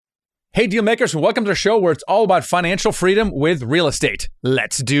Hey, deal makers, and welcome to the show where it's all about financial freedom with real estate.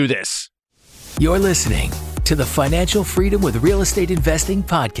 Let's do this. You're listening to the Financial Freedom with Real Estate Investing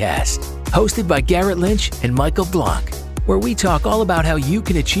podcast, hosted by Garrett Lynch and Michael Blanc, where we talk all about how you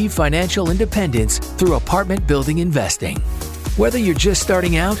can achieve financial independence through apartment building investing. Whether you're just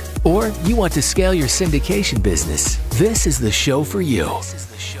starting out or you want to scale your syndication business, this is the show for you.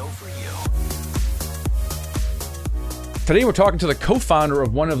 Today, we're talking to the co-founder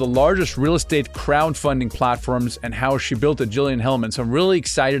of one of the largest real estate crowdfunding platforms and how she built it, Jillian Hellman. So I'm really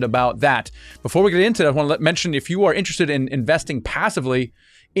excited about that. Before we get into that, I want to mention if you are interested in investing passively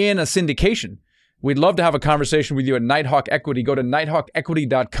in a syndication, we'd love to have a conversation with you at Nighthawk Equity. Go to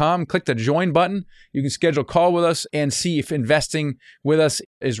nighthawkequity.com, click the join button. You can schedule a call with us and see if investing with us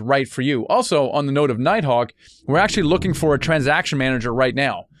is right for you. Also, on the note of Nighthawk, we're actually looking for a transaction manager right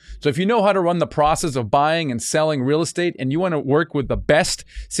now. So if you know how to run the process of buying and selling real estate and you want to work with the best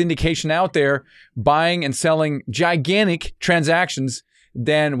syndication out there, buying and selling gigantic transactions,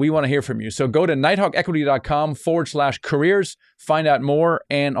 then we want to hear from you. So go to nighthawkequity.com/careers, find out more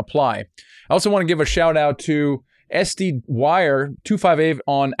and apply. I also want to give a shout out to SD Wire 258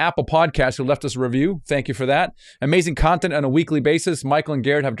 on Apple Podcasts who left us a review. Thank you for that. Amazing content on a weekly basis. Michael and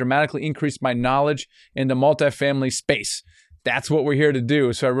Garrett have dramatically increased my knowledge in the multifamily space. That's what we're here to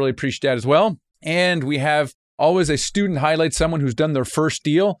do. So I really appreciate that as well. And we have always a student highlight, someone who's done their first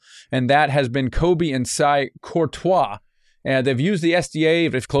deal. And that has been Kobe and Cy Courtois. And they've used the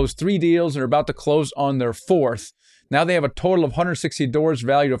SDA. They've closed 3 deals and are about to close on their 4th. Now they have a total of 160 doors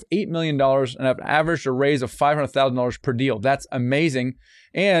valued of $8 million and have averaged a raise of $500,000 per deal. That's amazing.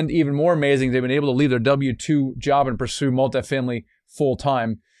 And even more amazing, they've been able to leave their W-2 job and pursue multifamily full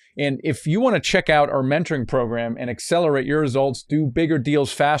time. And if you want to check out our mentoring program and accelerate your results, do bigger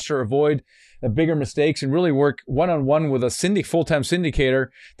deals faster, avoid the bigger mistakes, and really work one-on-one with a full-time syndicator,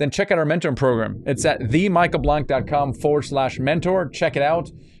 then check out our mentoring program. It's at themichaelblanc.com/mentor. Check it out,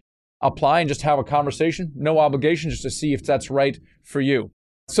 apply, and just have a conversation. No obligation, just to see if that's right for you.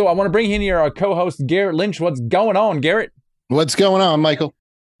 So I want to bring in here our co-host, Garrett Lynch. What's going on, Garrett? What's going on, Michael?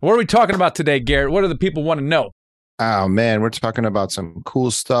 What are we talking about today, Garrett? What do the people want to know? Oh, man, we're talking about some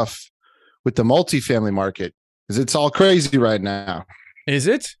cool stuff with the multifamily market because it's all crazy right now. Is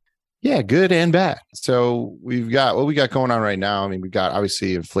it? Yeah, good and bad. So we've got what we got going on right now. I mean, we've got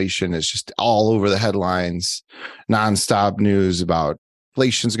obviously inflation is just all over the headlines, nonstop news about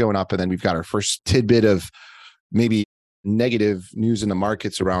inflation's going up. And then we've got our first tidbit of maybe negative news in the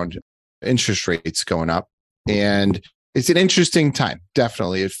markets around interest rates going up. And it's an interesting time.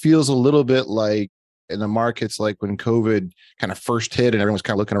 Definitely. It feels a little bit like in the markets, like when COVID kind of first hit and everyone's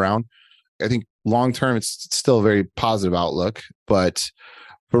kind of looking around. I think long term, it's still a very positive outlook. But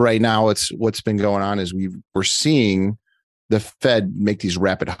right now, what's been going on is we're seeing the Fed make these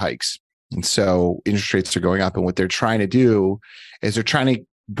rapid hikes. And so interest rates are going up. And what they're trying to do is they're trying to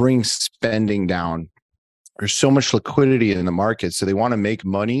bring spending down. There's so much liquidity in the market. So they want to make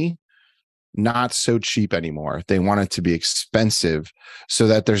money not so cheap anymore. They want it to be expensive so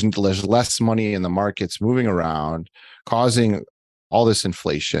that there's less money in the markets moving around, causing all this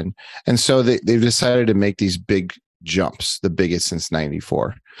inflation. And so they've decided to make these big jumps, the biggest since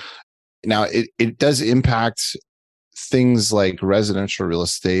 94. Now, it does impact things like residential real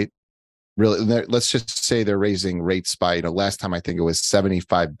estate. Really, let's just say they're raising rates by, last time I think it was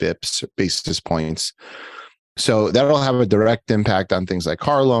 75 basis points. So that'll have a direct impact on things like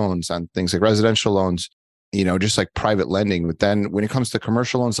car loans, on things like residential loans, just like private lending. But then when it comes to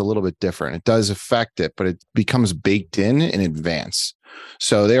commercial loans, a little bit different. It does affect it, but it becomes baked in advance.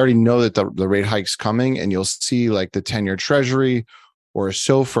 So they already know that the rate hike's coming, and you'll see like the 10-year treasury or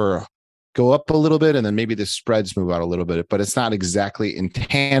SOFR go up a little bit, and then maybe the spreads move out a little bit, but it's not exactly in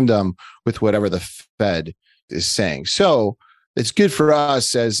tandem with whatever the Fed is saying. So it's good for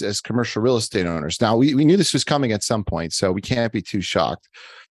us as commercial real estate owners. Now, we knew this was coming at some point, so we can't be too shocked.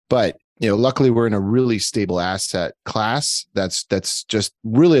 But luckily, we're in a really stable asset class. That's just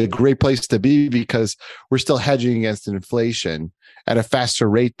really a great place to be because we're still hedging against inflation at a faster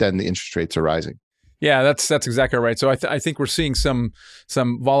rate than the interest rates are rising. Yeah, that's exactly right. So I think we're seeing some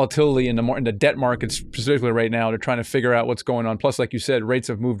volatility in the debt markets specifically right now. They're trying to figure out what's going on. Plus, like you said, rates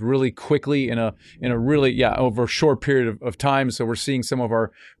have moved really quickly in a really over a short period of time. So we're seeing some of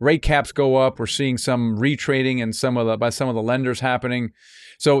our rate caps go up. We're seeing some retrading and by some of the lenders happening.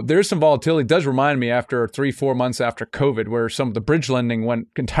 So there's some volatility. It does remind me after 3-4 months after COVID, where some of the bridge lending went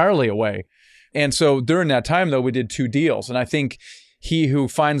entirely away. And so during that time, though, we did 2 deals, and I think he who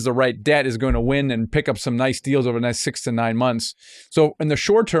finds the right debt is going to win and pick up some nice deals over the next 6 to 9 months. So in the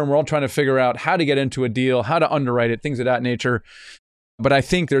short term, we're all trying to figure out how to get into a deal, how to underwrite it, things of that nature. But I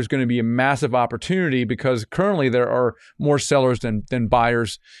think there's going to be a massive opportunity because currently there are more sellers than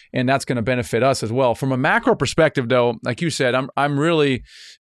buyers, and that's going to benefit us as well. From a macro perspective, though, like you said, I'm really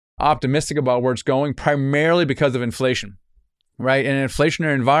optimistic about where it's going, primarily because of inflation, right? In an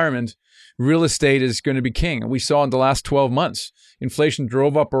inflationary environment, real estate is going to be king. We saw in the last 12 months, inflation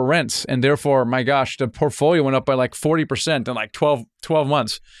drove up our rents, and therefore, my gosh, the portfolio went up by like 40% in like 12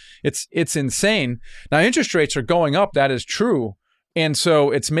 months. It's insane. Now, interest rates are going up. That is true. And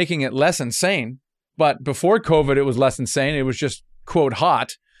so it's making it less insane. But before COVID, it was less insane. It was just, quote,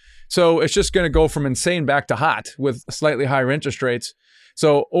 hot. So it's just going to go from insane back to hot with slightly higher interest rates.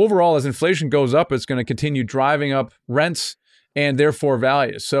 So overall, as inflation goes up, it's going to continue driving up rents and therefore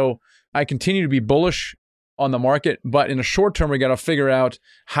values. So I continue to be bullish on the market, but in the short term, we got to figure out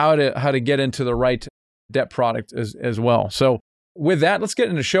how to get into the right debt product as well. So with that, let's get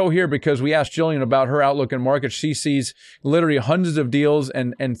into the show here because we asked Jillian about her outlook in market. She sees literally hundreds of deals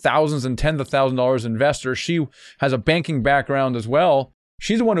and thousands and tens of thousands of dollars investors. She has a banking background as well.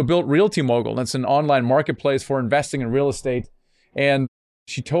 She's the one who built Realty Mogul. That's an online marketplace for investing in real estate. And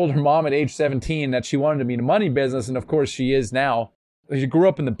she told her mom at age 17 that she wanted to be in the money business. And of course, she is now. She grew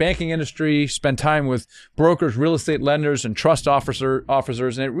up in the banking industry, spent time with brokers, real estate lenders, and trust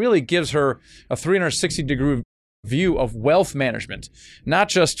officers. And it really gives her a 360-degree view of wealth management, not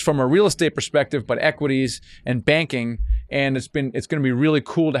just from a real estate perspective, but equities and banking. And it's going to be really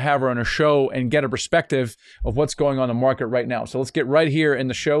cool to have her on a show and get a perspective of what's going on in the market right now. So let's get right here in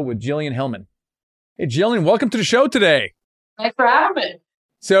the show with Jillian Hillman. Hey, Jillian, welcome to the show today. Thanks for having me.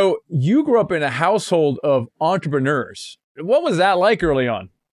 So you grew up in a household of entrepreneurs. What was that like early on?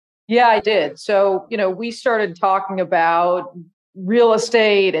 Yeah, I did. So, we started talking about real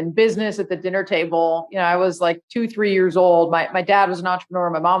estate and business at the dinner table. I was like 2-3 years old. My dad was an entrepreneur.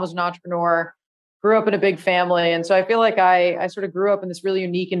 My mom was an entrepreneur, grew up in a big family. And so I feel like I sort of grew up in this really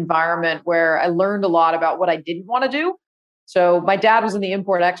unique environment where I learned a lot about what I didn't want to do. So my dad was in the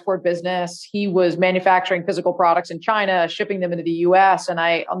import-export business. He was manufacturing physical products in China, shipping them into the US. And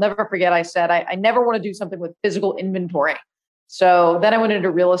I'll never forget, I said, I never want to do something with physical inventory. So then I went into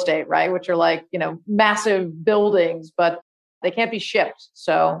real estate, right? Which are like, massive buildings, but they can't be shipped.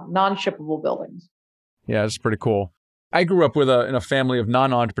 So non-shippable buildings. Yeah, it's pretty cool. I grew up in a family of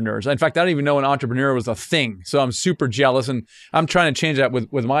non-entrepreneurs. In fact, I didn't even know an entrepreneur was a thing. So I'm super jealous, and I'm trying to change that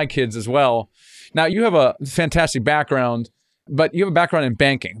with my kids as well. Now, you have a fantastic background, but you have a background in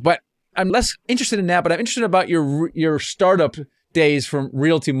banking. But I'm less interested in that, but I'm interested about your startup days from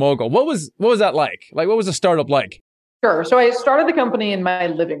Realty Mogul. What was that like? Like, what was the startup like? Sure. So I started the company in my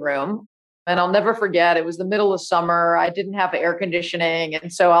living room, and I'll never forget, it was the middle of summer. I didn't have air conditioning.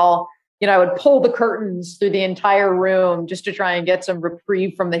 And so I would pull the curtains through the entire room just to try and get some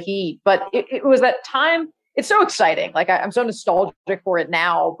reprieve from the heat. But it was that time. It's so exciting. Like I'm so nostalgic for it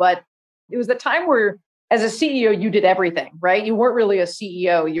now, but it was the time where as a CEO, you did everything, right? You weren't really a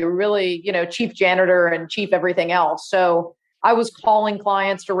CEO. You were really, chief janitor and chief everything else. So I was calling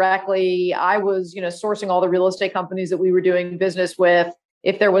clients directly. I was, sourcing all the real estate companies that we were doing business with.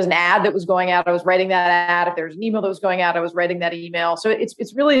 If there was an ad that was going out, I was writing that ad. If there was an email that was going out, I was writing that email. So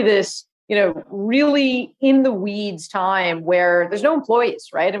it's really this, really in the weeds time where there's no employees,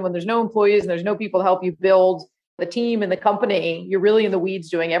 right? And when there's no employees and there's no people to help you build the team and the company, you're really in the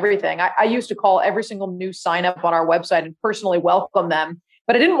weeds doing everything. I used to call every single new sign up on our website and personally welcome them,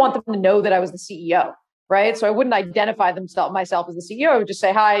 but I didn't want them to know that I was the CEO, right? So I wouldn't identify myself as the CEO. I would just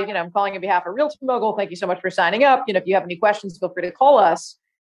say, hi, I'm calling on behalf of Realty Mogul. Thank you so much for signing up. If you have any questions, feel free to call us.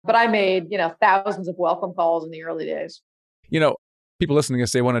 But I made, thousands of welcome calls in the early days. People listening to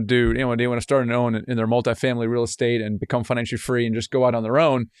this, they want to do, they want to start and own in their multifamily real estate and become financially free and just go out on their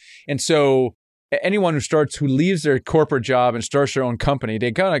own. And so anyone who leaves their corporate job and starts their own company,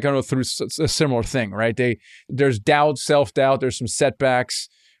 they kind of go through a similar thing, right? There's doubt, self-doubt, there's some setbacks.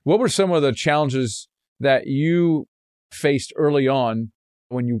 What were some of the challenges that you faced early on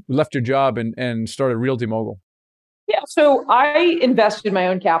when you left your job and started Realty Mogul? Yeah, so I invested my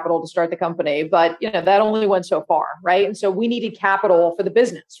own capital to start the company, but that only went so far, right? And so we needed capital for the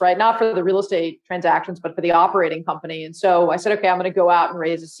business, right? Not for the real estate transactions, but for the operating company. And so I said, okay, I'm going to go out and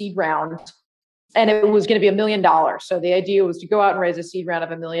raise a seed round. And it was going to be $1 million. So the idea was to go out and raise a seed round of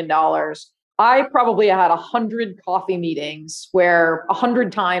 $1 million. I probably had 100 coffee meetings where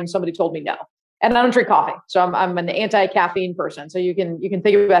 100 times somebody told me no. And I don't drink coffee. So I'm an anti-caffeine person. So you can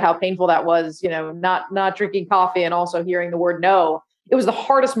think about how painful that was, not drinking coffee and also hearing the word no. It was the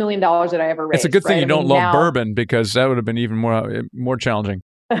hardest $1 million that I ever raised. It's a good thing you don't love bourbon, because that would have been even more challenging.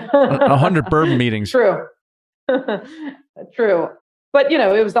 100 bourbon meetings. True. True. But,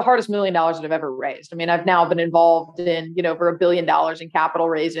 it was the hardest $1 million that I've ever raised. I mean, I've now been involved in, over $1 billion in capital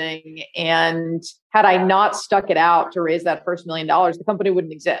raising. And had I not stuck it out to raise that first $1 million, the company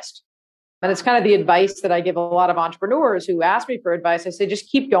wouldn't exist. And it's kind of the advice that I give a lot of entrepreneurs who ask me for advice. I say, just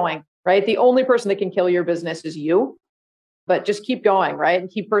keep going, right? The only person that can kill your business is you, but just keep going, right? And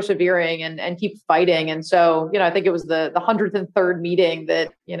keep persevering and keep fighting. And so, I think it was the 103rd meeting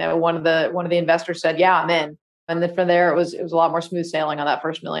that, one of the investors said, yeah, I'm in. And then from there, it was a lot more smooth sailing on that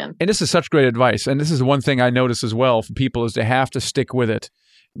first $1 million. And this is such great advice. And this is one thing I notice as well for people is to have to stick with it.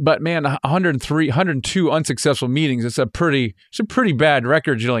 But man, 102 unsuccessful meetings, it's a pretty bad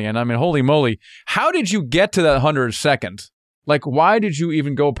record, Jillian. I mean, holy moly. How did you get to that 102nd? Like, why did you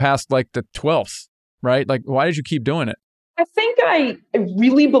even go past like the 12th, right? Like, why did you keep doing it? I think I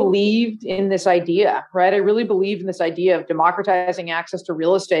really believed in this idea, right? I really believed in this idea of democratizing access to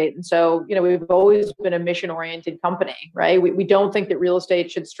real estate. And so, we've always been a mission-oriented company, right? We don't think that real estate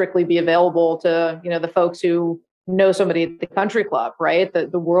should strictly be available to, the folks who know somebody at the country club, right?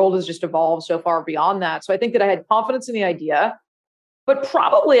 The world has just evolved so far beyond that. So I think that I had confidence in the idea, but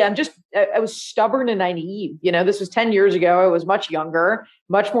probably I was stubborn and naive. This was 10 years ago. I was much younger,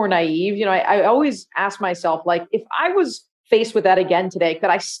 much more naive. I always ask myself, like, if I was faced with that again today, could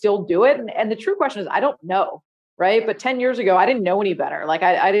I still do it? And the true question is, I don't know, right? But 10 years ago, I didn't know any better. Like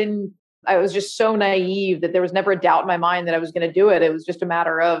I was just so naive that there was never a doubt in my mind that I was going to do it. It was just a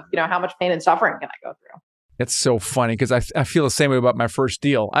matter of, how much pain and suffering can I go through? It's so funny because I feel the same way about my first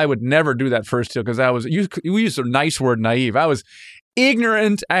deal. I would never do that first deal because we used a nice word, naive. I was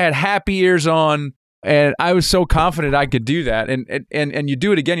ignorant. I had happy ears on. And I was so confident I could do that, and you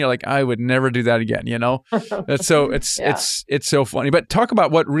do it again, you're like, I would never do that again, It's so funny. But talk about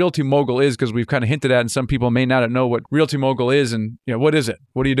what Realty Mogul is, because we've kind of hinted at, and some people may not know what Realty Mogul is, and what is it?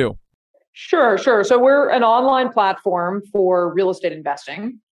 What do you do? Sure. So we're an online platform for real estate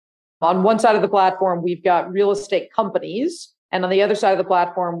investing. On one side of the platform, we've got real estate companies. And on the other side of the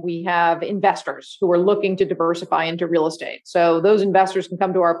platform, we have investors who are looking to diversify into real estate. So those investors can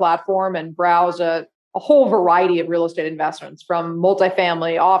come to our platform and browse a whole variety of real estate investments, from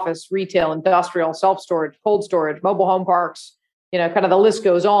multifamily, office, retail, industrial, self-storage, cold storage, mobile home parks, kind of the list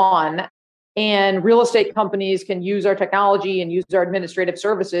goes on. And real estate companies can use our technology and use our administrative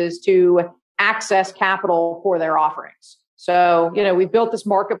services to access capital for their offerings. So, we've built this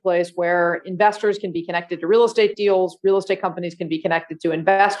marketplace where investors can be connected to real estate deals, real estate companies can be connected to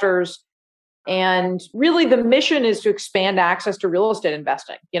investors. And really the mission is to expand access to real estate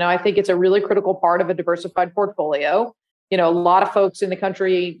investing. I think it's a really critical part of a diversified portfolio. A lot of folks in the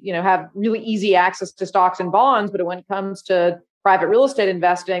country, have really easy access to stocks and bonds, but when it comes to private real estate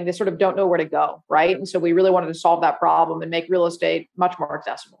investing, they sort of don't know where to go, right? And so we really wanted to solve that problem and make real estate much more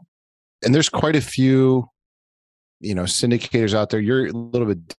accessible. And there's quite a few syndicators out there. You're a little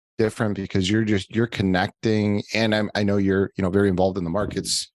bit different because you're connecting, and I know you're very involved in the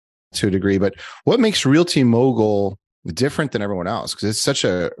markets to a degree. But what makes Realty Mogul different than everyone else? Because it's such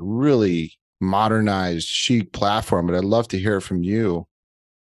a really modernized, chic platform. But I'd love to hear from you.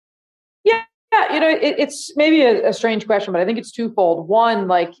 Yeah, it's maybe a strange question, but I think it's twofold. One,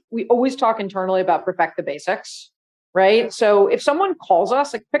 like, we always talk internally about perfect the basics, right? So if someone calls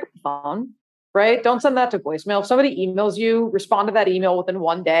us, like, pick up the phone. Right? Don't send that to voicemail. If somebody emails you, respond to that email within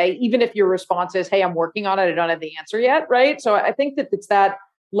one day, even if your response is, hey, I'm working on it, I don't have the answer yet. Right? So I think that it's that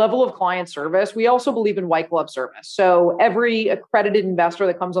level of client service. We also believe in white glove service. So every accredited investor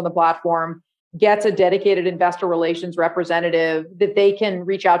that comes on the platform gets a dedicated investor relations representative that they can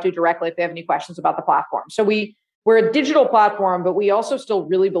reach out to directly if they have any questions about the platform. So we're a digital platform, but we also still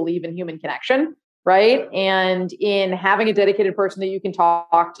really believe in human connection. Right. And in having a dedicated person that you can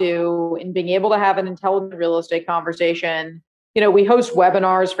talk to, and being able to have an intelligent real estate conversation. We host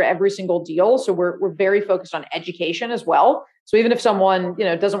webinars for every single deal. So we're very focused on education as well. So even if someone,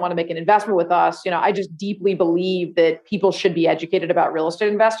 doesn't want to make an investment with us, I just deeply believe that people should be educated about real estate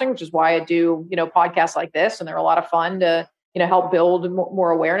investing, which is why I do, podcasts like this. And they're a lot of fun to, help build more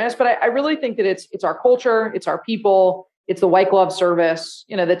awareness. But I really think that it's our culture, it's our people, it's the white glove service,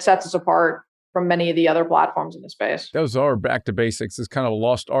 that sets us apart from many of the other platforms in the space. Those are back to basics. It's kind of a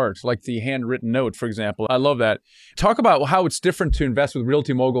lost art, like the handwritten note, for example. I love that. Talk about how it's different to invest with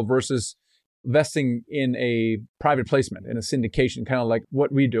Realty Mogul versus investing in a private placement, in a syndication, kind of like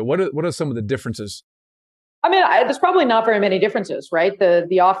what we do. What are some of the differences? I mean, there's probably not very many differences, right?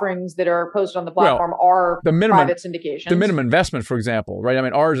 The offerings that are posted on the platform are the private syndications. The minimum investment, for example, right? I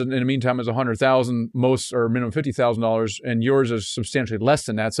mean, ours in the meantime is $100,000, most are minimum $50,000, and yours is substantially less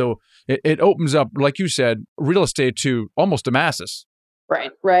than that. So it opens up, like you said, real estate to almost the masses.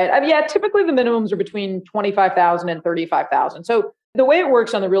 Right. I mean, typically the minimums are between $25,000 and $35,000. So The way it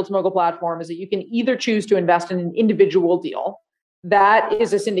works on the Realty Mogul platform is that you can either choose to invest in an individual deal. That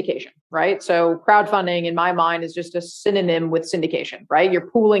is a syndication, right? So crowdfunding, in my mind, is just a synonym with syndication, right? You're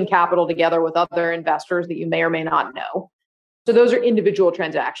pooling capital together with other investors that you may or may not know. So those are individual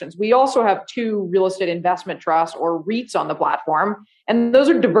transactions. We also have 2 real estate investment trusts, or REITs, on the platform, and those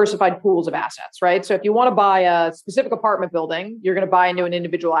are diversified pools of assets, right? So if you want to buy a specific apartment building, you're going to buy into an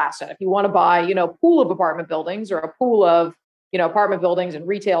individual asset. If you want to buy, a pool of apartment buildings, or a pool of, apartment buildings and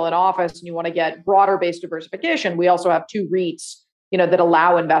retail and office, and you want to get broader based diversification, we also have 2 REITs, that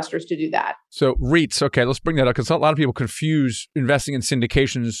allow investors to do that. So REITs, okay, let's bring that up because a lot of people confuse investing in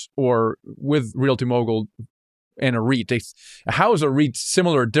syndications or with Realty Mogul and a REIT. How is a REIT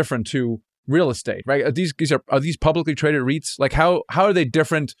similar or different to real estate, right? Are these publicly traded REITs? Like how are they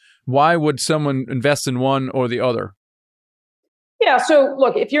different? Why would someone invest in one or the other? Yeah. So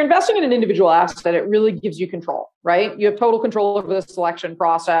look, if you're investing in an individual asset, it really gives you control, right? You have total control over the selection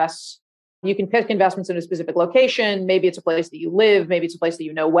process. You can pick investments in a specific location. Maybe it's a place that you live. Maybe it's a place that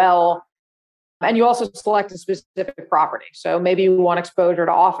you know well. And you also select a specific property. So maybe you want exposure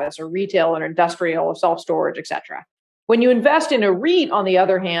to office or retail or industrial or self-storage, et cetera. When you invest in a REIT, on the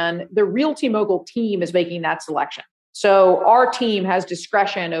other hand, the Realty Mogul team is making that selection. So our team has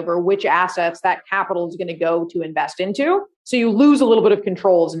discretion over which assets that capital is going to go to invest into. So you lose a little bit of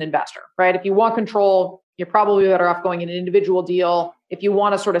control as an investor, right? If you want control, you're probably better off going in an individual deal. If you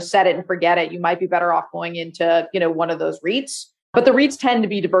want to sort of set it and forget it, you might be better off going into, one of those REITs. But the REITs tend to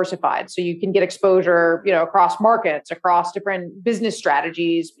be diversified. So you can get exposure, across markets, across different business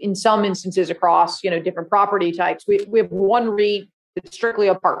strategies, in some instances across, different property types. We have one REIT that's strictly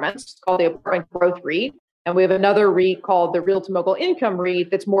apartments. It's called the Apartment Growth REIT. And we have another REIT called the Realty Mogul Income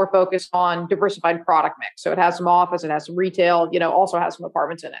REIT that's more focused on diversified product mix. So it has some office, it has some retail, also has some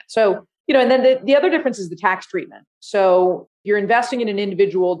apartments in it. So, and then the other difference is the tax treatment. So you're investing in an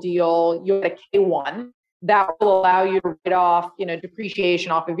individual deal, you get a K1 that will allow you to write off,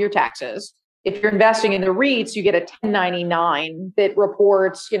 depreciation off of your taxes. If you're investing in the REITs, you get a 1099 that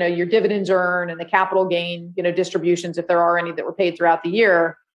reports, your dividends earned and the capital gain, distributions, if there are any that were paid throughout the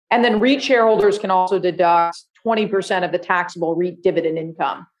year. And then REIT shareholders can also deduct 20% of the taxable REIT dividend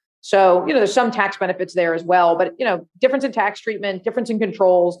income. So, there's some tax benefits there as well, but, difference in tax treatment, difference in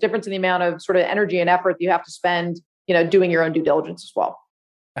controls, difference in the amount of sort of energy and effort you have to spend, doing your own due diligence as well.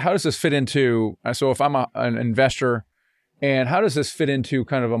 How does this fit into, so if I'm an investor, and how does this fit into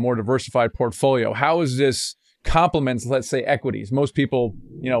kind of a more diversified portfolio? How is this complements, let's say, equities? Most people,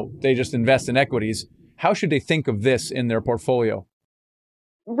 they just invest in equities. How should they think of this in their portfolio?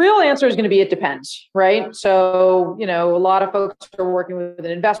 Real answer is going to be, it depends, right? So, a lot of folks are working with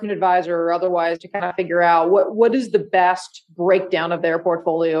an investment advisor or otherwise to kind of figure out what is the best breakdown of their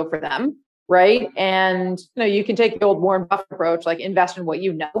portfolio for them, right? And, you can take the old Warren Buffett approach, like invest in what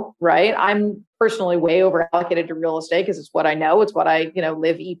you know, right? I'm personally way over allocated to real estate because it's what I know. It's what I,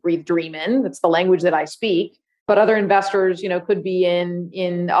 live, eat, breathe, dream in. It's the language that I speak. But other investors, could be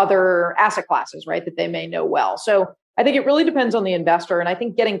in other asset classes, right, that they may know well. So I think it really depends on the investor. And I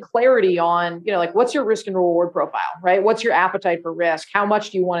think getting clarity on, like what's your risk and reward profile, right? What's your appetite for risk? How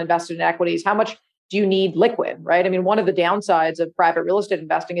much do you want to invest in equities? How much do you need liquid, right? I mean, one of the downsides of private real estate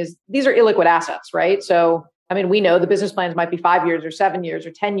investing is these are illiquid assets, right? So, we know the business plans might be 5 years or 7 years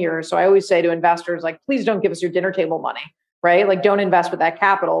or 10 years. So I always say to investors, like, please don't give us your dinner table money, right? Like, don't invest with that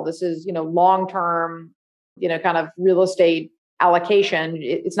capital. This is, long-term, kind of real estate allocation.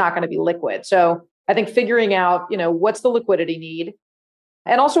 It's not going to be liquid. So I think figuring out, what's the liquidity need?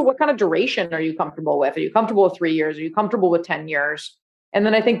 And also, what kind of duration are you comfortable with? Are you comfortable with 3 years? Are you comfortable with 10 years? And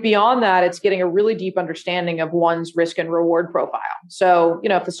then I think beyond that, it's getting a really deep understanding of one's risk and reward profile. So,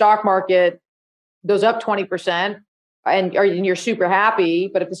 if the stock market goes up 20% and you're super happy,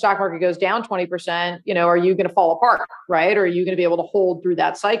 but if the stock market goes down 20%, are you going to fall apart, right? Or are you going to be able to hold through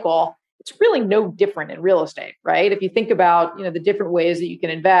that cycle? It's really no different in real estate, right? If you think about, the different ways that you can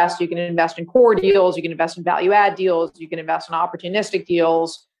invest in core deals, you can invest in value add deals, you can invest in opportunistic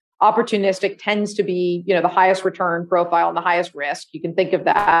deals. Opportunistic tends to be, the highest return profile and the highest risk. You can think of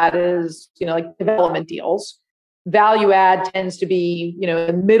that as, like development deals. Value add tends to be, in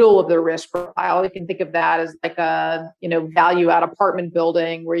the middle of the risk profile. You can think of that as like a, value add apartment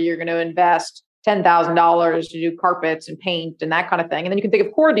building where you're going to invest $10,000 to do carpets and paint and that kind of thing. And then you can think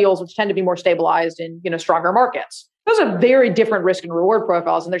of core deals, which tend to be more stabilized in, stronger markets. Those are very different risk and reward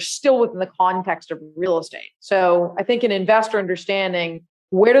profiles, and they're still within the context of real estate. So I think an investor understanding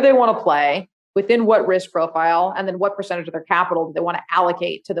where do they want to play, within what risk profile, and then what percentage of their capital do they want to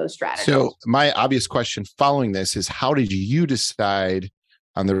allocate to those strategies? So my obvious question following this is, how did you decide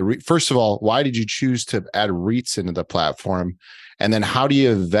on first of all, why did you choose to add REITs into the platform? And then how do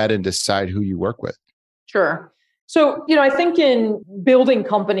you vet and decide who you work with? Sure. So, I think in building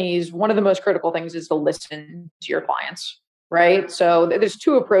companies, one of the most critical things is to listen to your clients, right? So there's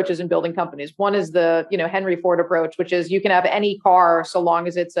two approaches in building companies. One is the, Henry Ford approach, which is you can have any car so long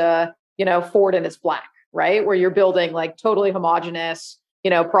as it's a, Ford and it's black, right? Where you're building like totally homogenous,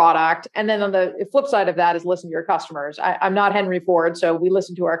 product. And then on the flip side of that is listen to your customers. I'm not Henry Ford, so we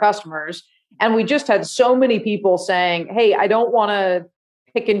listen to our customers. And we just had so many people saying, hey, I don't want to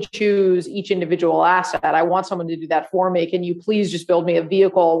pick and choose each individual asset. I want someone to do that for me. Can you please just build me a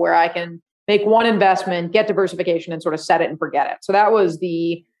vehicle where I can make one investment, get diversification, and sort of set it and forget it? So that was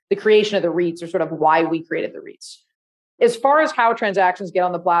the creation of the REITs, or sort of why we created the REITs. As far as how transactions get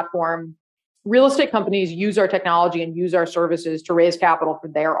on the platform, real estate companies use our technology and use our services to raise capital for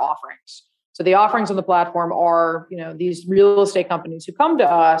their offerings. So the offerings on the platform are, these real estate companies who come to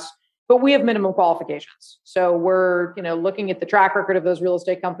us, but we have minimum qualifications. So we're, looking at the track record of those real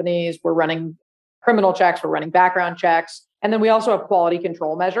estate companies. We're running criminal checks, we're running background checks. And then we also have quality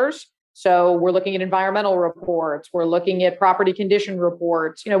control measures. So we're looking at environmental reports, we're looking at property condition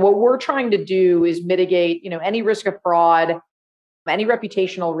reports. What we're trying to do is mitigate, any risk of fraud, any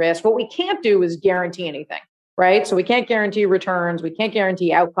reputational risk. What we can't do is guarantee anything, right? So we can't guarantee returns, we can't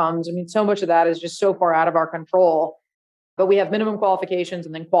guarantee outcomes. I mean, so much of that is just so far out of our control. But we have minimum qualifications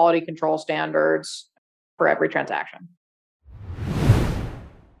and then quality control standards for every transaction.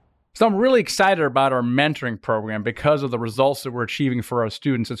 So I'm really excited about our mentoring program because of the results that we're achieving for our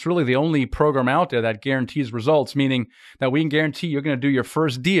students. It's really the only program out there that guarantees results, meaning that we can guarantee you're going to do your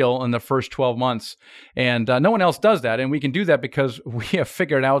first deal in the first 12 months. And no one else does that. And we can do that because we have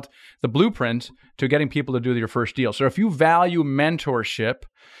figured out the blueprint to getting people to do your first deal. So if you value mentorship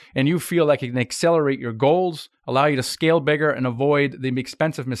and you feel like it can accelerate your goals, allow you to scale bigger and avoid the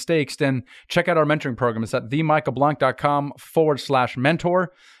expensive mistakes, then check out our mentoring program. It's at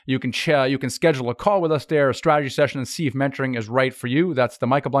themichaelblanc.com/mentor. You can schedule a call with us there, a strategy session, and see if mentoring is right for you. That's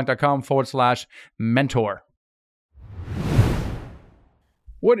themichaelblanc.com/mentor.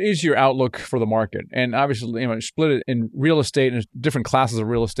 What is your outlook for the market? And obviously, split it in real estate and different classes of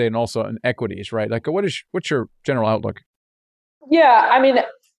real estate and also in equities, right? Like, what's your general outlook? Yeah, I mean,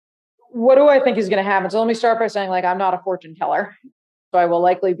 what do I think is going to happen? So let me start by saying, I'm not a fortune teller. So I will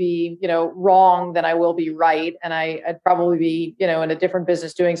likely be, wrong than I will be right. And I'd probably be, in a different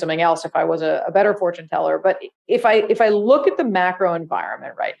business doing something else if I was a better fortune teller. But if I look at the macro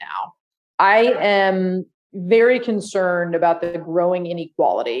environment right now, I am very concerned about the growing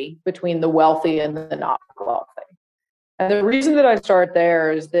inequality between the wealthy and the not wealthy. And the reason that I start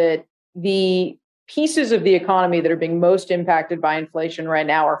there is that the pieces of the economy that are being most impacted by inflation right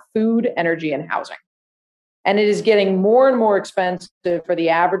now are food, energy, and housing. And it is getting more and more expensive for the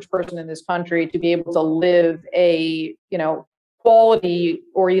average person in this country to be able to live a, quality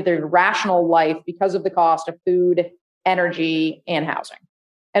or either rational life because of the cost of food, energy, and housing.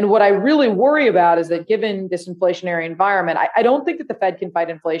 And what I really worry about is that given this inflationary environment, I don't think that the Fed can fight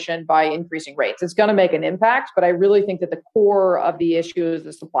inflation by increasing rates. It's going to make an impact, but I really think that the core of the issue is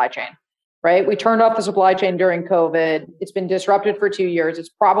the supply chain. Right? We turned off the supply chain during COVID. It's been disrupted for 2 years. It's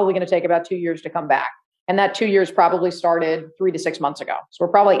probably going to take about 2 years to come back. And that 2 years probably started 3 to 6 months ago. So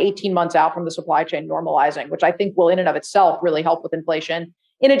we're probably 18 months out from the supply chain normalizing, which I think will in and of itself really help with inflation,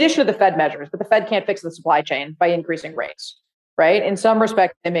 in addition to the Fed measures. But the Fed can't fix the supply chain by increasing rates, right? In some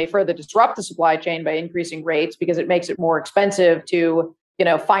respects, they may further disrupt the supply chain by increasing rates because it makes it more expensive to,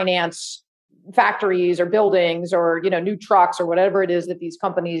 finance factories or buildings or new trucks or whatever it is that these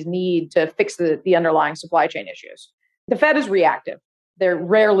companies need to fix the underlying supply chain issues. The Fed is reactive. They're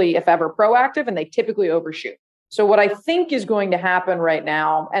rarely, if ever, proactive, and they typically overshoot. So what I think is going to happen right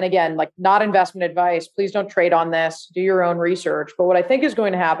now, and again, not investment advice, please don't trade on this, do your own research. But what I think is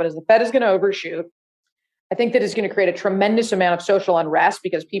going to happen is the Fed is going to overshoot. I think that it's going to create a tremendous amount of social unrest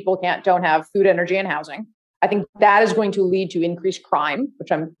because people don't have food, energy, and housing. I think that is going to lead to increased crime,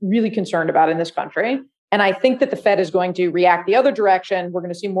 which I'm really concerned about in this country. And I think that the Fed is going to react the other direction. We're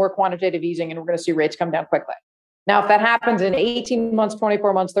going to see more quantitative easing and we're going to see rates come down quickly. Now, if that happens in 18 months,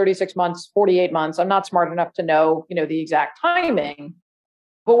 24 months, 36 months, 48 months, I'm not smart enough to know, the exact timing.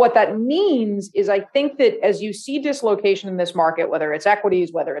 But what that means is I think that as you see dislocation in this market, whether it's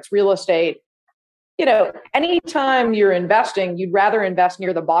equities, whether it's real estate, anytime you're investing, you'd rather invest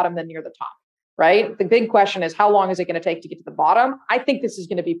near the bottom than near the top. Right? The big question is, how long is it going to take to get to the bottom? I think this is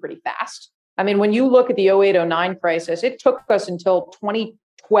going to be pretty fast. I mean, when you look at the 08-09 crisis, it took us until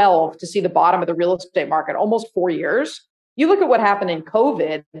 2012 to see the bottom of the real estate market, almost 4 years. You look at what happened in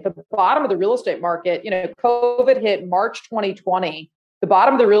COVID, the bottom of the real estate market, COVID hit March 2020. The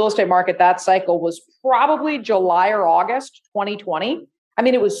bottom of the real estate market, that cycle was probably July or August 2020. I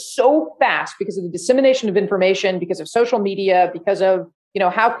mean, it was so fast because of the dissemination of information, because of social media, because of,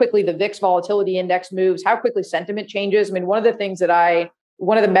 how quickly the VIX volatility index moves, how quickly sentiment changes. I mean, one of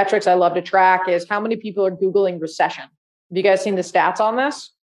the metrics I love to track is how many people are Googling recession. Have you guys seen the stats on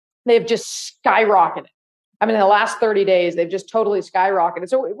this? They've just skyrocketed. I mean, in the last 30 days, they've just totally skyrocketed.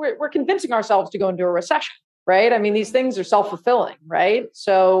 So we're convincing ourselves to go into a recession, right? I mean, these things are self-fulfilling, right?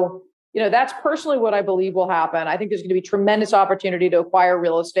 So, that's personally what I believe will happen. I think there's going to be tremendous opportunity to acquire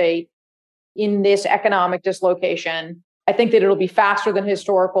real estate in this economic dislocation. I think that it'll be faster than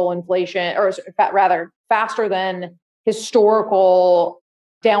historical inflation, or rather faster than historical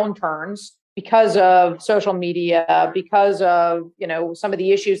downturns because of social media, because of, some of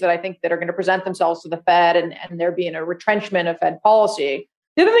the issues that I think that are going to present themselves to the Fed and there being a retrenchment of Fed policy.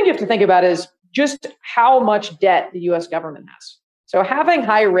 The other thing you have to think about is just how much debt the US government has. So having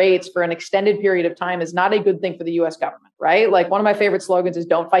high rates for an extended period of time is not a good thing for the US government, right? Like one of my favorite slogans is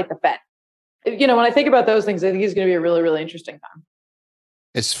don't fight the Fed. When I think about those things, I think it's going to be a really, really interesting time.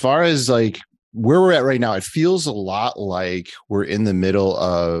 As far as like where we're at right now, it feels a lot like we're in the middle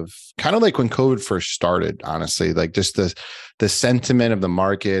of kind of like when COVID first started, honestly, like just the sentiment of the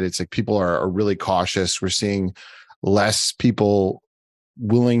market. It's like people are really cautious. We're seeing less people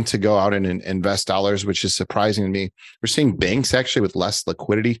willing to go out and invest dollars, which is surprising to me. We're seeing banks actually with less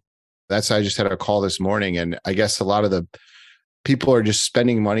liquidity. I just had a call this morning, and I guess a lot of the people are just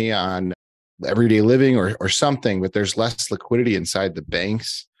spending money on everyday living or something, but there's less liquidity inside the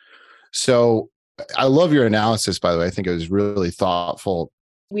banks. So I love your analysis, by the way. I think it was really thoughtful.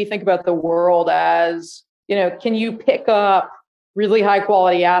 We think about the world as, can you pick up really high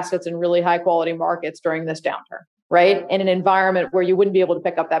quality assets in really high quality markets during this downturn, right? In an environment where you wouldn't be able to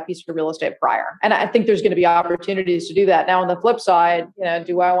pick up that piece of real estate prior. And I think there's going to be opportunities to do that. Now, on the flip side,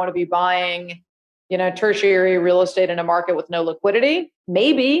 do I want to be buying, tertiary real estate in a market with no liquidity?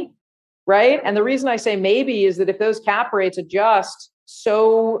 Maybe, right? And the reason I say maybe is that if those cap rates adjust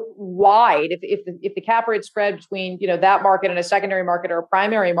so wide, if the cap rate spread between that market and a secondary market or a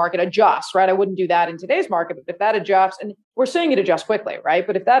primary market adjusts, right? I wouldn't do that in today's market, but if that adjusts, and we're seeing it adjust quickly, right?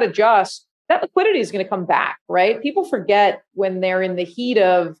 But if that adjusts, that liquidity is going to come back, right? People forget when they're in the heat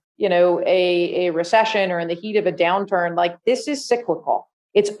of a recession or in the heat of a downturn, like this is cyclical.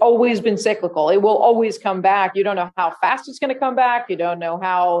 It's always been cyclical. It will always come back. You don't know how fast it's going to come back. You don't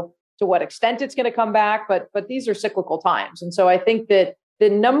know to what extent it's going to come back, but these are cyclical times. And so I think that the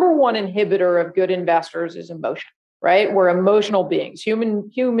number one inhibitor of good investors is emotion, right? We're emotional beings.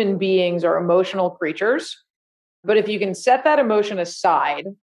 Human beings are emotional creatures. But if you can set that emotion aside,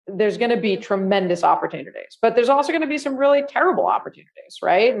 there's going to be tremendous opportunities, but there's also going to be some really terrible opportunities,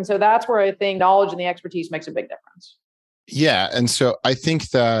 right? And so that's where I think knowledge and the expertise makes a big difference. Yeah. And so I think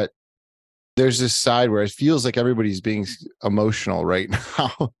that there's this side where it feels like everybody's being emotional right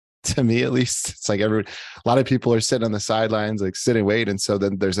now. To me, at least, it's like a lot of people are sitting on the sidelines, like sitting, wait. And so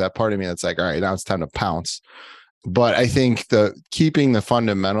then there's that part of me that's like, all right, now it's time to pounce. But I think keeping the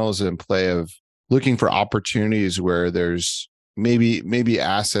fundamentals in play of looking for opportunities where there's maybe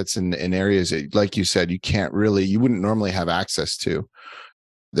assets in areas that, like you said, you wouldn't normally have access to.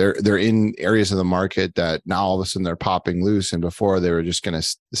 They're in areas of the market that now all of a sudden they're popping loose, and before they were just going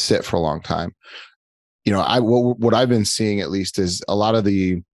to sit for a long time. What I've been seeing at least is a lot of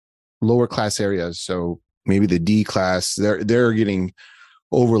the lower class areas, so maybe the D class, they're getting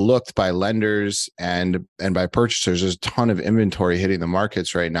overlooked by lenders and by purchasers. There's a ton of inventory hitting the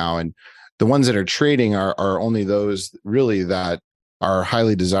markets right now, and the ones that are trading are only those really that are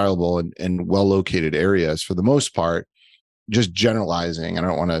highly desirable and well located areas for the most part. Just generalizing, I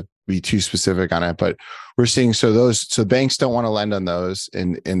don't want to be too specific on it, but we're seeing so banks don't want to lend on those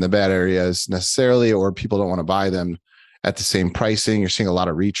in the bad areas necessarily, or people don't want to buy them at the same pricing. You're seeing a lot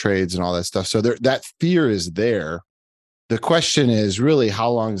of retrades and all that stuff. So that fear is there. The question is really, how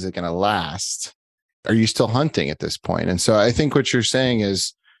long is it going to last? Are you still hunting at this point? And so I think what you're saying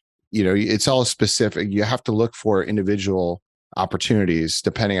is, it's all specific. You have to look for individual opportunities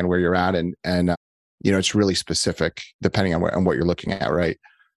depending on where you're at. And it's really specific depending on what you're looking at. Right.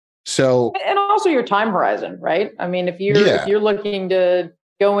 So, and also your time horizon, right? I mean, if you're looking to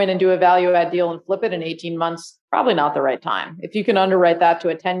go in and do a value add deal and flip it in 18 months, probably not the right time. If you can underwrite that to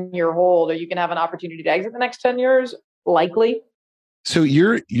a 10-year hold, or you can have an opportunity to exit the next 10 years, likely. So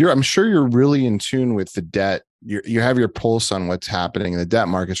I'm sure you're really in tune with the debt. You have your pulse on what's happening in the debt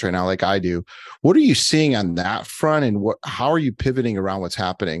markets right now, like I do. What are you seeing on that front, and how are you pivoting around what's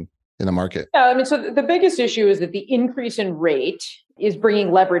happening in the market? Yeah, I mean, so the biggest issue is that the increase in rate is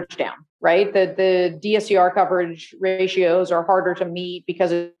bringing leverage down, right? The DSCR coverage ratios are harder to meet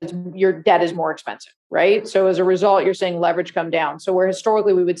because your debt is more expensive, right? So as a result, you're seeing leverage come down. So where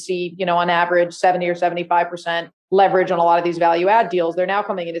historically we would see, on average 70 or 75% leverage on a lot of these value add deals, they're now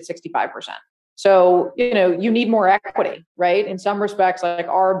coming in at 65%. So, you need more equity, right? In some respects, like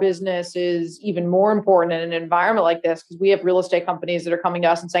our business is even more important in an environment like this because we have real estate companies that are coming to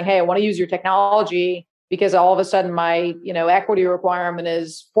us and saying, hey, I want to use your technology because all of a sudden my, equity requirement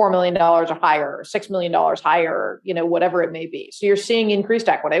is $4 million or higher, or $6 million higher, whatever it may be. So you're seeing increased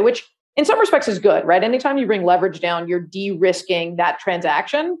equity, which in some respects is good, right? Anytime you bring leverage down, you're de-risking that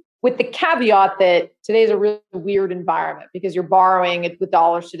transaction, with the caveat that today's a really weird environment because you're borrowing it with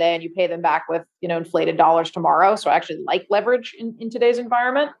dollars today and you pay them back with, inflated dollars tomorrow. So I actually like leverage in today's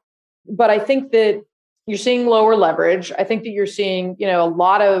environment. But I think that you're seeing lower leverage. I think that you're seeing, a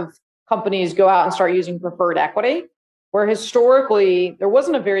lot of companies go out and start using preferred equity, where historically there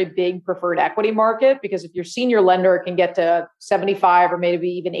wasn't a very big preferred equity market because if your senior lender can get to 75 or maybe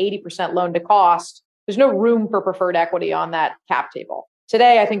even 80% loan to cost, there's no room for preferred equity on that cap table.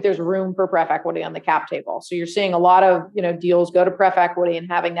 Today, I think there's room for pref equity on the cap table. So you're seeing a lot of deals go to pref equity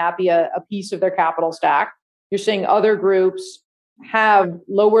and having that be a piece of their capital stack. You're seeing other groups have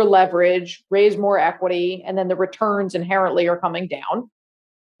lower leverage, raise more equity, and then the returns inherently are coming down.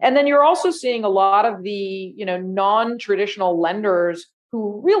 And then you're also seeing a lot of the non-traditional lenders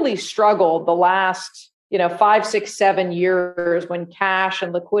who really struggled the last 5, 6, 7 years when cash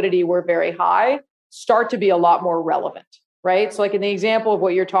and liquidity were very high start to be a lot more relevant. Right. So like in the example of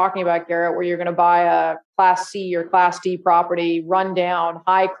what you're talking about, Garrett, where you're going to buy a Class C or Class D property, run down,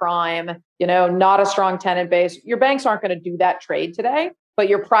 high crime, not a strong tenant base. Your banks aren't going to do that trade today, but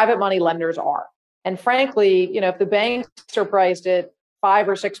your private money lenders are. And frankly, if the banks are priced at 5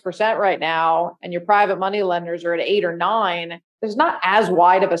 or 6% right now, and your private money lenders are at 8 or 9, there's not as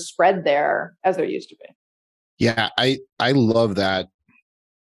wide of a spread there as there used to be. Yeah, I love that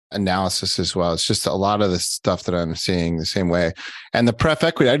analysis as well. It's just a lot of the stuff that I'm seeing the same way. And the pref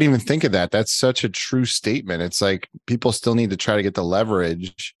equity, I didn't even think of that. That's such a true statement. It's like people still need to try to get the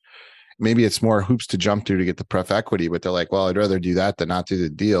leverage. Maybe it's more hoops to jump through to get the pref equity, but they're like, well, I'd rather do that than not do the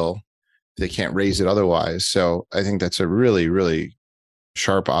deal. They can't raise it otherwise. So I think that's a really, really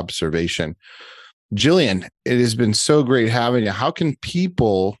sharp observation. Jillian, it has been so great having you. How can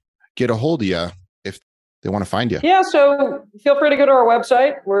people get a hold of you if they want to find you? Yeah, so feel free to go to our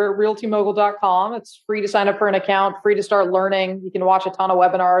website. We're realtymogul.com. It's free to sign up for an account, free to start learning. You can watch a ton of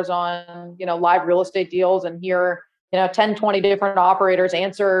webinars on, live real estate deals and hear, 10, 20 different operators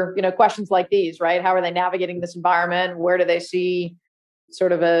answer, questions like these, right? How are they navigating this environment? Where do they see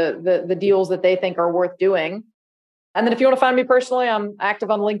sort of the deals that they think are worth doing? And then if you want to find me personally, I'm active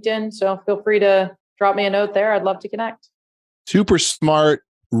on LinkedIn. So feel free to drop me a note there. I'd love to connect. Super smart,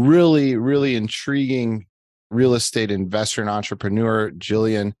 really, really intriguing real estate investor and entrepreneur.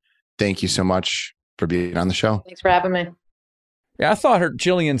 Jillian, thank you so much for being on the show. Thanks for having me. Yeah, I thought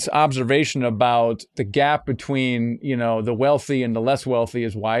Jillian's observation about the gap between, the wealthy and the less wealthy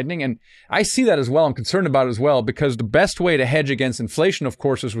is widening. And I see that as well. I'm concerned about it as well, because the best way to hedge against inflation, of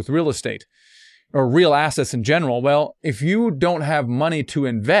course, is with real estate or real assets in general. Well, if you don't have money to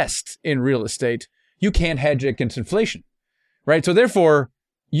invest in real estate, you can't hedge against inflation, right? So therefore,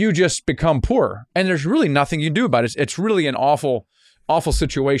 you just become poor, and there's really nothing you can do about it. It's really an awful, awful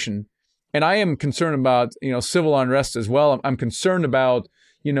situation. And I am concerned about, civil unrest as well. I'm concerned about,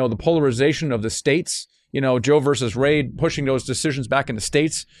 the polarization of the states, Joe versus Ray, pushing those decisions back in the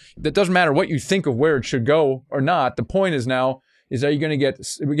states. That doesn't matter what you think of where it should go or not. The point is now, is that we're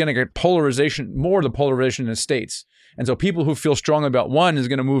going to get polarization, more of the polarization in the states. And so people who feel strongly about one is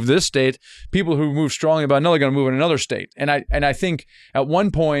going to move this state. People who move strongly about another are going to move in another state. And I think at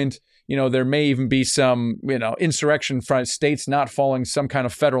one point, there may even be some, insurrection from states not following some kind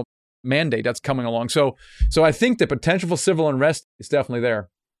of federal mandate that's coming along. So I think the potential for civil unrest is definitely there.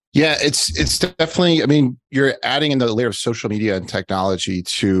 Yeah, it's definitely, you're adding in the layer of social media and technology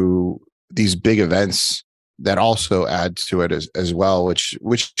to these big events that also add to it as well,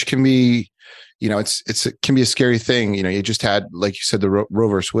 which can be, it can be a scary thing. You just had, like you said, the Roe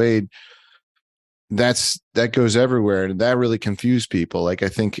versus Wade. That goes everywhere, and that really confused people. Like, I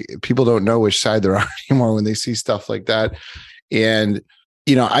think people don't know which side they're on anymore when they see stuff like that. And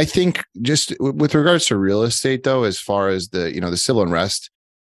I think just with regards to real estate, though, as far as the civil unrest,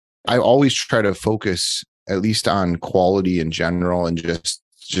 I always try to focus at least on quality in general, and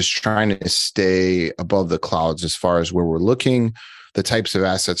just trying to stay above the clouds as far as where we're looking, the types of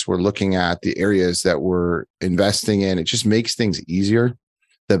assets we're looking at, the areas that we're investing in. It just makes things easier.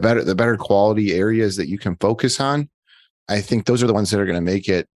 The better quality areas that you can focus on, I think those are the ones that are going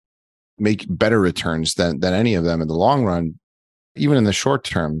to make better returns than any of them in the long run, even in the short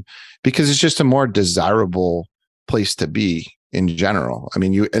term, because it's just a more desirable place to be in general. I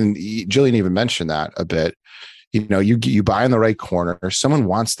mean, Jillian even mentioned that a bit. You buy in the right corner. Someone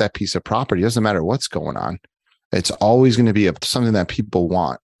wants that piece of property. It doesn't matter what's going on. It's always going to be something that people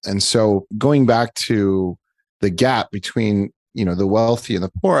want. And so going back to the gap between, the wealthy and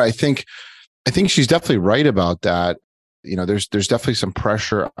the poor, I think she's definitely right about that. There's definitely some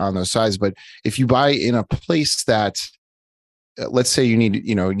pressure on those sides. But if you buy in a place that, let's say you need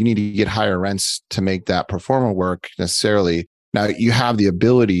to get higher rents to make that pro forma work necessarily. Now you have the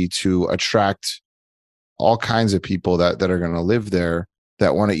ability to attract all kinds of people that are going to live there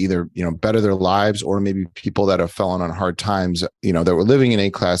that want to either, better their lives, or maybe people that have fallen on hard times, that were living in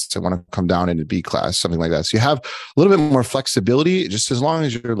A class that want to come down into B class, something like that. So you have a little bit more flexibility, just as long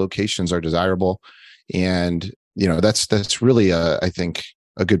as your locations are desirable. And, that's really, I think,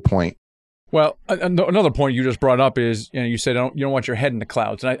 a good point. Well, another point you just brought up is, you said you don't want your head in the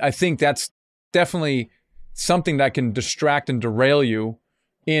clouds. And I think that's definitely something that can distract and derail you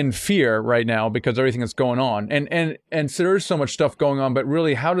in fear right now because of everything that's going on. And so there's so much stuff going on, but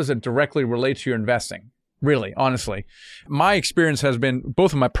really, how does it directly relate to your investing? Really, honestly. My experience has been,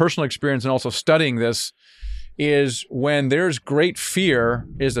 both of my personal experience and also studying this, is when there's great fear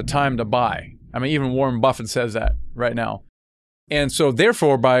is the time to buy. I mean, even Warren Buffett says that right now. And so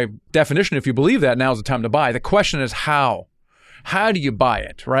therefore, by definition, if you believe that, now is the time to buy. The question is how? How do you buy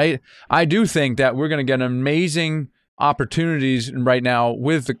it, right? I do think that we're going to get amazing opportunities right now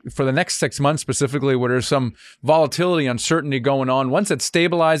for the next 6 months specifically, where there's some volatility, uncertainty going on. Once it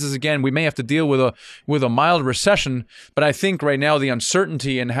stabilizes again, we may have to deal with a mild recession. But I think right now the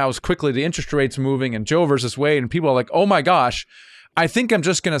uncertainty and how quickly the interest rates moving and Joe versus Wade, and people are like, oh my gosh, I think I'm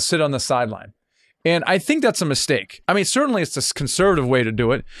just going to sit on the sideline. And I think that's a mistake. I mean, certainly it's a conservative way to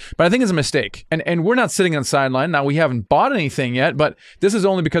do it, but I think it's a mistake. And we're not sitting on the sideline. Now, we haven't bought anything yet, but this is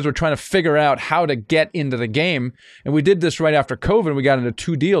only because we're trying to figure out how to get into the game. And we did this right after COVID. We got into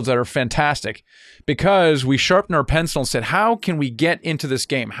 2 deals that are fantastic because we sharpened our pencil and said, how can we get into this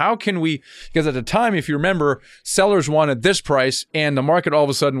game? How can we, because at the time, if you remember, sellers wanted this price and the market all of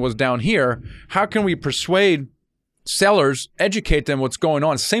a sudden was down here. How can we persuade sellers, educate them what's going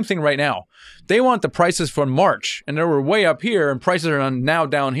on? Same thing right now. They want the prices for March, and they were way up here, and prices are now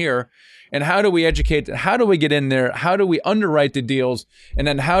down here. And how do we educate? How do we get in there? How do we underwrite the deals? And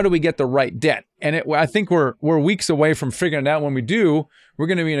then how do we get the right debt? And I think we're weeks away from figuring it out. When we do, we're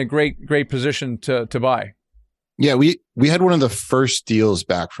going to be in a great position to buy. Yeah, we had one of the first deals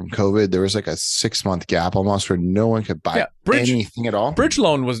back from COVID. There was like a 6-month gap almost where no one could buy anything at all. Bridge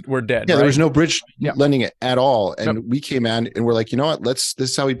loan were dead. Yeah, right? There was no bridge lending at all. And we came in and we're like, you know what? This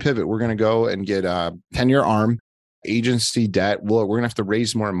is how we pivot. We're going to go and get a 10-year ARM agency debt. We're going to have to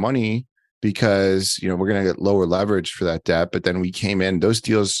raise more money because, we're going to get lower leverage for that debt. But then we came in, those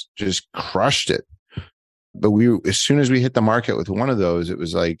deals just crushed it. But as soon as we hit the market with one of those, it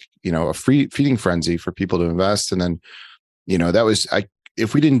was like, a free feeding frenzy for people to invest. And then,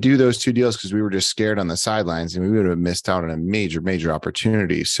 if we didn't do those 2 deals because we were just scared on the sidelines, and we would have missed out on a major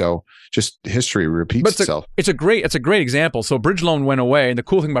opportunity. So just history repeats itself. It's a great example. So bridge loan went away. And the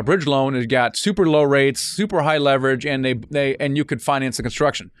cool thing about bridge loan is it got super low rates, super high leverage, and and you could finance the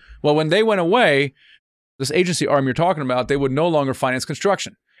construction. Well, when they went away, this agency arm you're talking about, they would no longer finance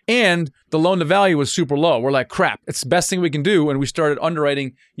construction. And the loan to value was super low. We're like, crap, it's the best thing we can do. And we started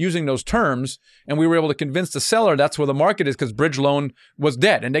underwriting using those terms. And we were able to convince the seller that's where the market is, because bridge loan was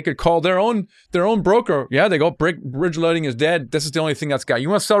dead. And they could call their own broker. Yeah, they go, bridge loading is dead. This is the only thing that's got. You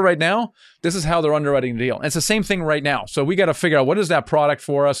want to sell right now? This is how they're underwriting the deal. And it's the same thing right now. So we got to figure out what is that product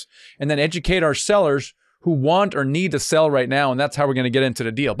for us, and then educate our sellers who want or need to sell right now, and that's how we're going to get into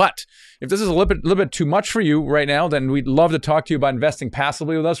the deal. But if this is a little bit too much for you right now, then we'd love to talk to you about investing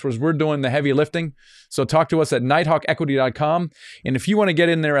passively with us, whereas we're doing the heavy lifting. So talk to us at nighthawkequity.com. And if you want to get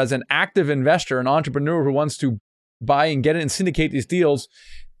in there as an active investor, an entrepreneur who wants to buy and get in and syndicate these deals,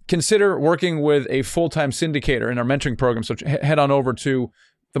 consider working with a full-time syndicator in our mentoring program. So head on over to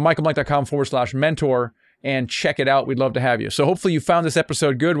themichaelblank.com/mentor and check it out. We'd love to have you. So hopefully you found this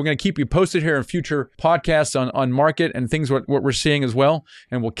episode good. We're going to keep you posted here in future podcasts on market and things what we're seeing as well.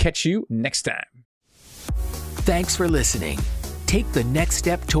 And we'll catch you next time. Thanks for listening. Take the next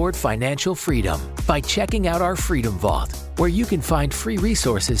step toward financial freedom by checking out our Freedom Vault, where you can find free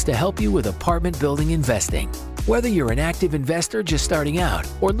resources to help you with apartment building investing. Whether you're an active investor just starting out,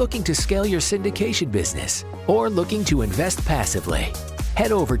 or looking to scale your syndication business, or looking to invest passively,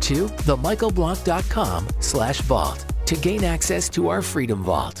 head over to themichaelblank.com/vault to gain access to our Freedom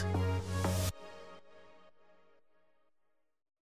Vault.